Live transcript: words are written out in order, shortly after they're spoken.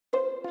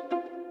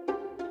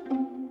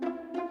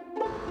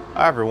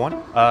Hi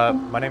everyone,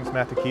 my name is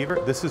Matthew Keever.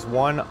 This is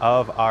one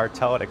of our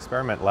Telit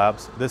experiment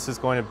labs. This is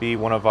going to be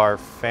one of our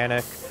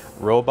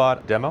FANUC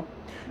robot demo.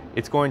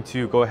 It's going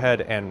to go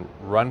ahead and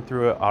run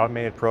through an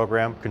automated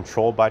program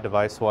controlled by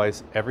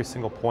deviceWISE every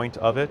single point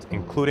of it,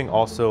 including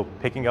also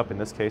picking up, in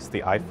this case, the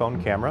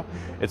iPhone camera.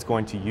 It's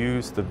going to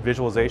use the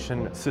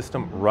visualization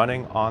system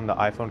running on the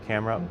iPhone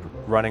camera,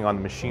 running on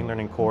the machine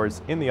learning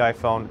cores in the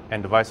iPhone,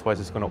 and deviceWISE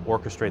is going to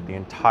orchestrate the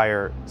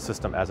entire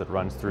system as it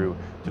runs through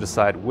to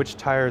decide which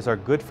tires are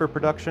good for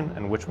production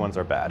and which ones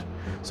are bad.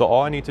 So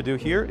all I need to do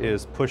here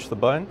is push the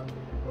button.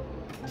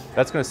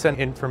 That's going to send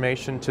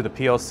information to the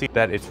PLC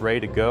that it's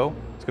ready to go.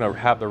 It's going to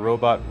have the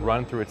robot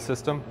run through its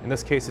system. In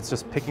this case, it's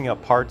just picking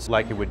up parts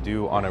like it would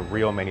do on a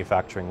real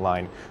manufacturing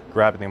line,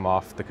 grabbing them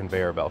off the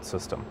conveyor belt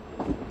system.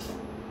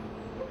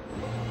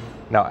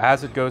 Now,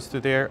 as it goes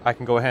through there, I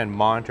can go ahead and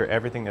monitor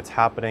everything that's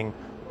happening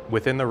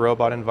within the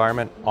robot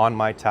environment on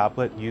my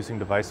tablet using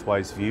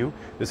deviceWISE View.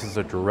 This is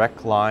a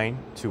direct line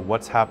to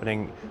what's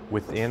happening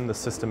within the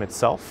system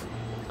itself.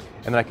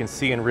 And then I can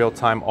see in real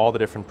time all the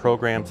different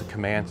programs and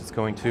commands it's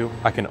going to.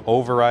 I can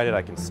override it,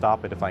 I can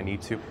stop it if I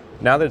need to.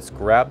 Now that it's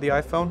grabbed the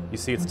iPhone, you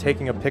see it's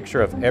taking a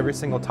picture of every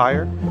single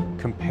tire,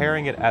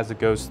 comparing it as it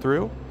goes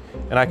through,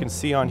 and I can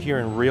see on here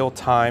in real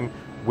time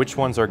which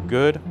ones are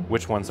good,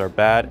 which ones are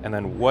bad, and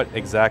then what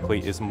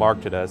exactly is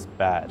marked as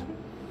bad.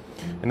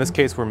 In this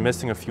case, we're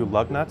missing a few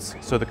lug nuts,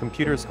 so the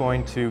computer is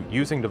going to,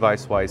 using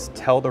deviceWISE,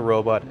 tell the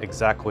robot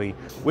exactly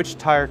which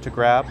tire to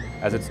grab,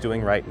 as it's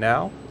doing right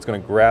now. It's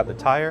going to grab the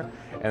tire,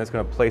 and it's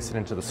going to place it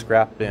into the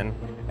scrap bin,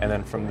 and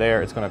then from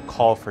there it's going to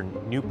call for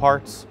new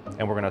parts,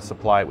 and we're going to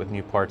supply it with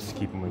new parts to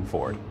keep it moving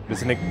forward.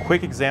 This is a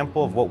quick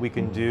example of what we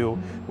can do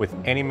with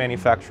any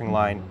manufacturing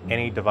line,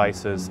 any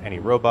devices, any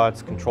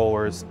robots,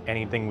 controllers,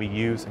 anything we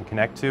use and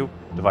connect to,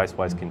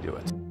 deviceWISE can do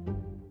it.